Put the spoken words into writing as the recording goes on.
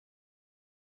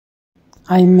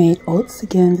I made oats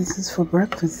again. This is for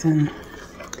breakfast and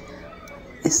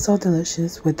it's so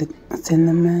delicious with the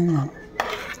cinnamon and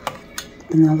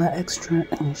vanilla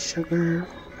extract and sugar.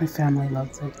 My family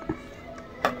loves it.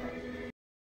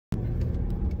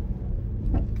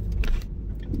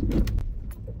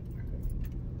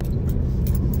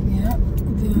 Yeah,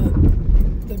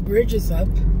 the bridge is up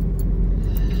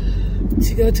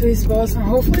to go to East Boston.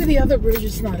 Hopefully the other bridge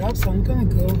is not up, so I'm gonna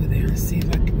go over there and see if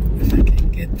I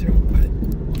can get through. But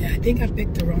yeah, I think I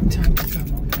picked the wrong time to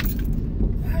come over.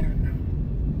 I don't know.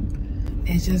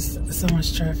 It's just so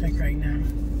much traffic right now.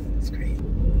 It's great.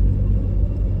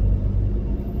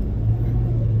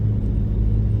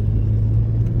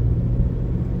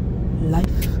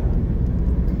 Life.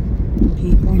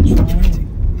 People trying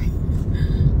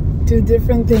to do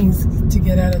different things to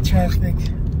get out of traffic.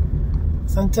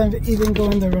 Sometimes even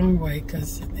going the wrong way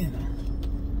because, you know,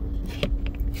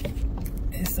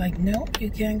 it's like, no,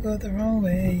 you can't go the wrong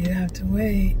way. You have to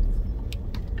wait.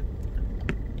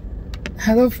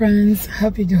 Hello, friends.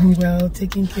 Hope you're doing well,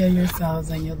 taking care of yourselves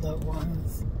and your loved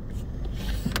ones.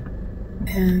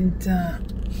 And,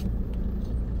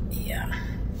 yeah.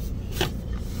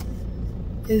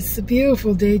 It's a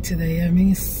beautiful day today. I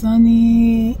mean,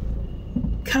 sunny.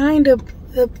 Kind of,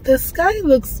 the sky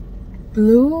looks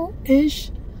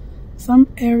blue-ish. Some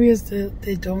areas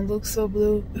they don't look so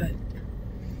blue, but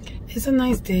it's a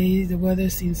nice day. The weather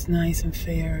seems nice and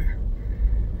fair.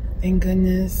 Thank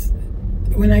goodness.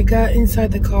 When I got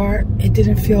inside the car, it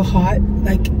didn't feel hot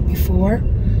like before.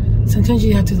 Sometimes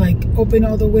you have to like open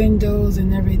all the windows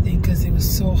and everything because it was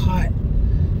so hot.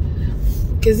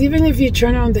 Because even if you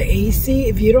turn on the AC,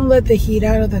 if you don't let the heat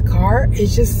out of the car,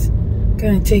 it's just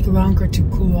gonna take longer to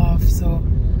cool off. So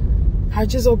I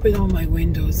just open all my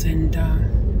windows and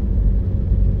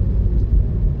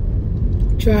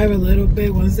drive a little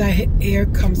bit. Once that air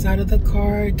comes out of the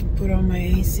car, I can put on my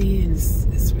AC and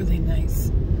it's really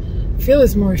nice. I feel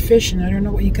it's more efficient. I don't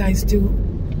know what you guys do,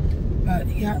 but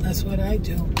yeah, that's what I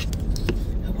do.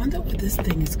 I wonder what this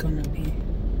thing is gonna be.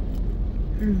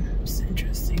 It's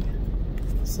interesting.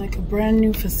 It's like a brand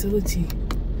new facility.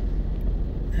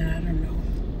 And I don't know.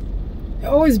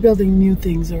 They're always building new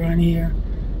things around here.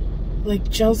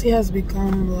 Like Chelsea has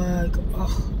become like,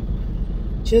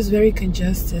 just very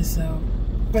congested. So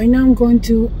right now I'm going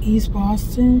to East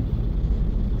Boston.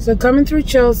 So coming through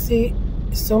Chelsea,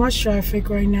 so much traffic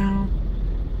right now.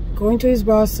 Going to East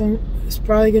Boston is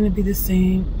probably going to be the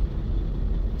same.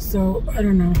 So I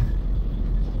don't know.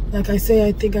 Like I say,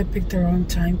 I think I picked the wrong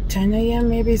time. 10 a.m.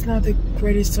 maybe it's not the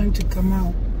greatest time to come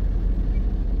out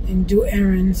and do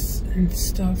errands and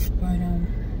stuff, but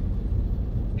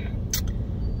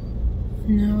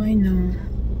no, I know.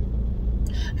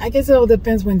 I guess it all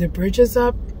depends. When the bridge is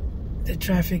up, the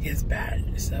traffic is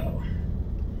bad. So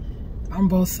on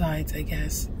both sides, I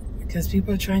guess, because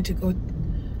people are trying to go,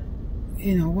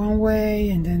 you know, one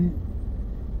way and then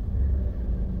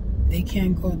they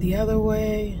can't go the other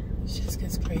way. It just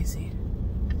gets crazy.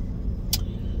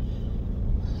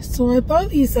 So I bought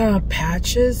these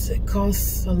patches. It calls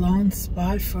Salon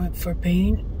Spot for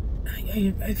pain.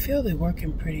 I feel they're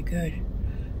working pretty good,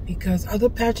 because other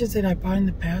patches that I bought in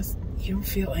the past, you don't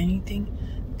feel anything.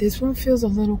 This one feels a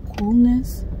little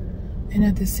coolness, and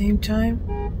at the same time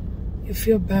you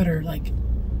feel better. Like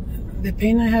the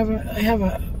pain I had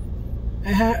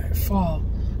fall.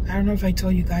 I don't know if I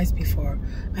told you guys before.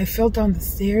 I fell down the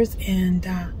stairs and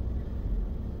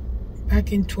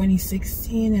back in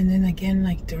 2016, and then again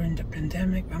like during the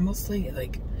pandemic. But mostly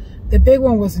like the big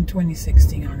one was in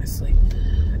 2016, honestly.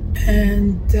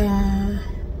 And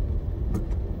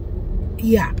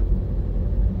yeah,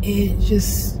 it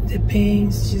just, the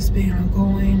pain's just been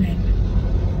ongoing, and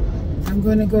I'm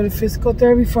gonna go to physical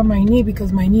therapy for my knee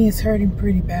because my knee is hurting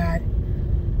pretty bad.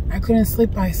 I couldn't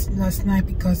sleep last night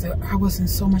because I was in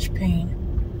so much pain.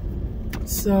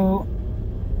 So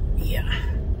yeah,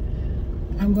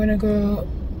 I'm gonna go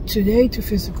today to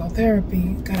physical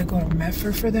therapy. Gotta go to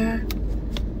Medford for that.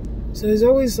 So there's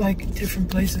always like different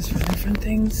places for different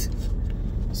things.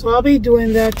 So I'll be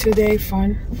doing that today.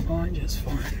 Fun, just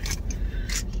fun.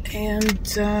 And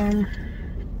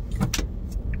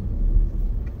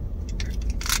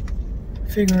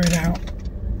figure it out.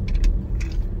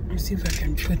 Let's see if I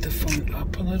can put the phone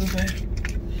up a little bit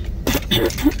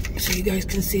so you guys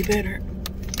can see better.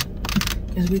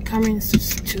 Because we're coming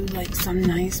to like some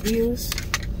nice views.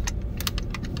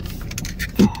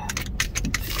 Oh,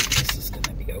 this is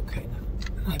gonna be okay.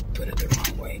 I put it the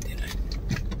wrong way, did I?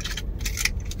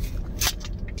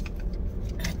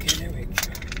 Okay, there we go. I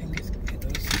think it's gonna go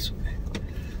this way.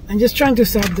 I'm just trying to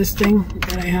solve this thing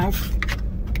that I have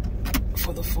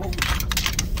for the phone.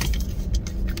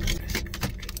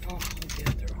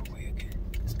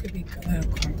 A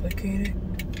little complicated.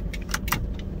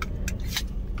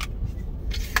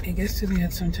 It gets to be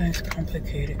sometimes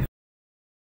complicated.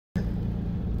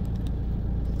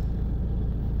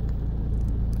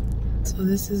 So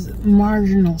this is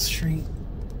Marginal Street.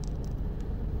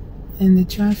 And the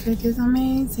traffic is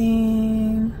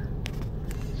amazing.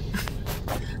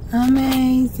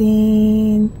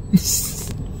 Amazing.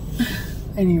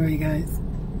 Anyway, guys.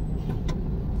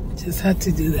 Just had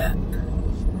to do that.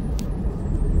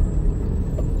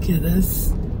 Look at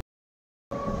this.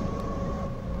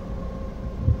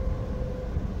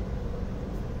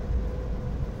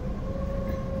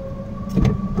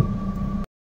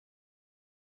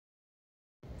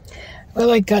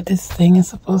 Well, I got this thing. It's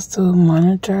supposed to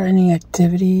monitor any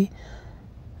activity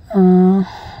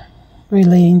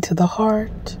relating to the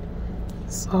heart.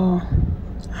 So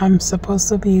I'm supposed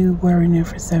to be wearing it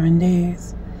for 7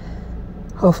 days.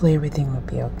 Hopefully everything will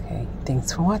be okay.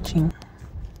 Thanks for watching.